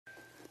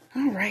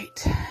All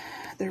right.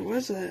 There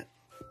was a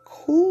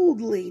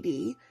cold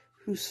lady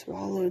who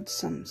swallowed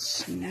some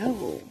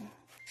snow.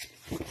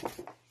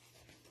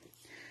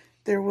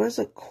 There was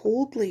a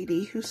cold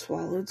lady who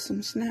swallowed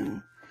some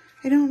snow.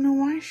 I don't know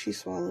why she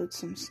swallowed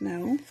some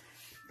snow.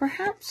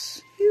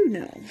 Perhaps you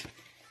know.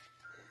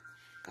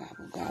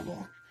 Gobble,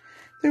 gobble.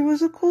 There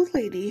was a cold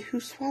lady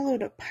who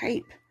swallowed a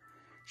pipe.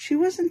 She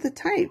wasn't the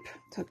type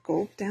to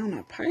gulp down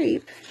a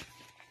pipe.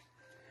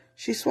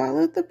 She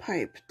swallowed the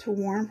pipe to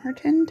warm her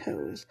 10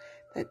 toes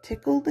that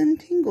tickled and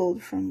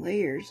tingled from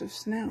layers of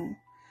snow.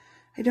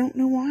 I don't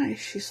know why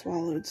she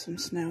swallowed some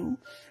snow.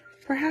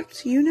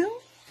 Perhaps you know?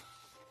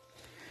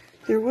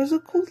 There was a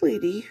cold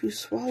lady who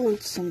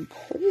swallowed some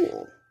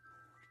coal.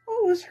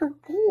 What was her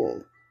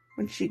goal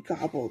when she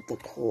gobbled the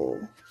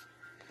coal?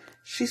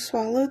 She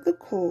swallowed the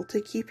coal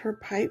to keep her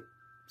pipes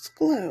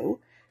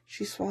glow.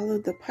 She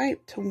swallowed the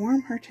pipe to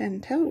warm her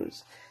 10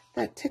 toes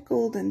that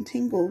tickled and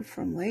tingled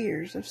from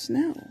layers of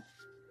snow.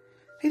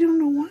 I don't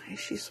know why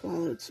she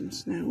swallowed some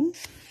snow.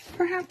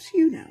 Perhaps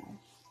you know.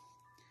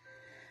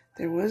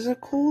 There was a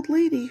cold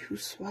lady who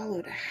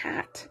swallowed a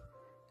hat.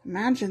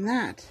 Imagine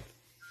that.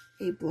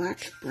 A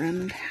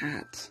black-brimmed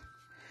hat.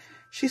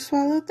 She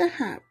swallowed the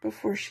hat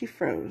before she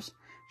froze.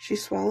 She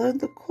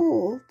swallowed the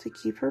coal to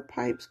keep her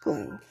pipes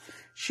glow.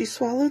 She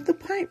swallowed the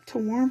pipe to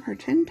warm her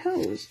 10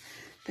 toes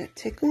that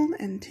tickled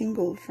and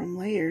tingled from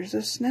layers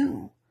of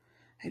snow.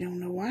 I don't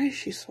know why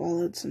she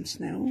swallowed some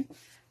snow.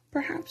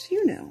 Perhaps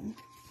you know.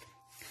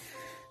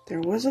 There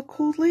was a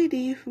cold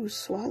lady who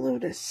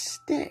swallowed a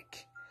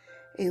stick,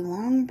 a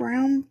long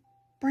brown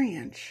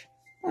branch.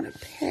 What a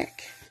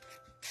pick.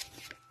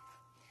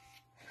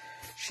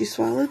 She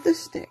swallowed the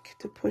stick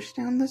to push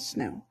down the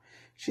snow.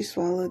 She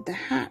swallowed the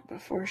hat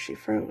before she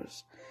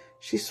froze.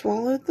 She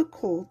swallowed the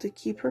coal to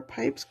keep her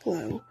pipes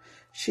glow.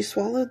 She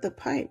swallowed the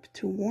pipe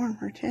to warm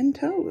her 10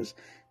 toes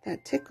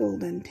that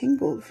tickled and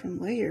tingled from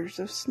layers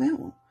of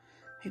snow.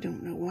 I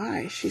don't know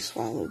why she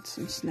swallowed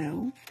some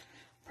snow.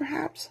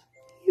 Perhaps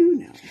you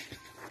know.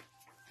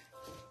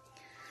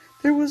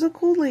 There was a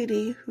cold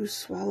lady who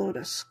swallowed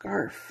a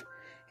scarf,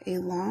 a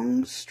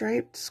long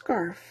striped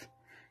scarf.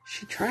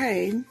 She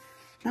tried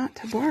not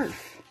to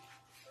barf.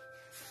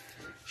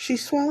 She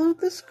swallowed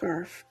the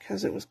scarf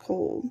 'cause it was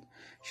cold.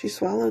 She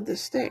swallowed the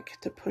stick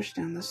to push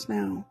down the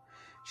snow.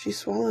 She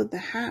swallowed the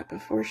hat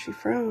before she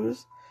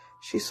froze.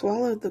 She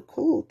swallowed the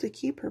coal to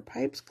keep her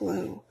pipes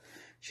glow.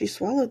 She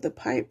swallowed the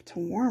pipe to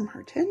warm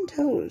her 10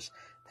 toes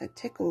that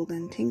tickled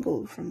and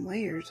tingled from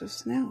layers of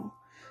snow.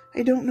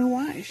 I don't know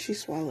why she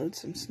swallowed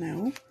some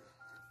snow.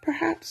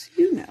 Perhaps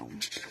you know.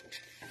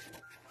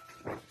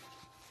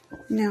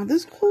 Now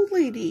this cold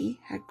lady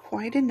had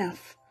quite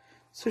enough,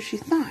 so she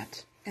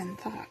thought and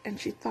thought and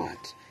she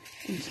thought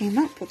and came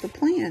up with a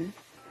plan.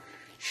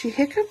 She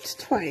hiccuped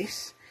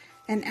twice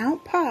and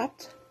out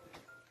popped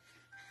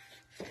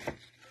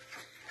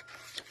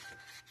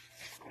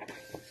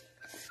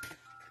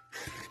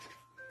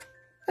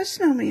a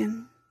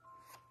snowman.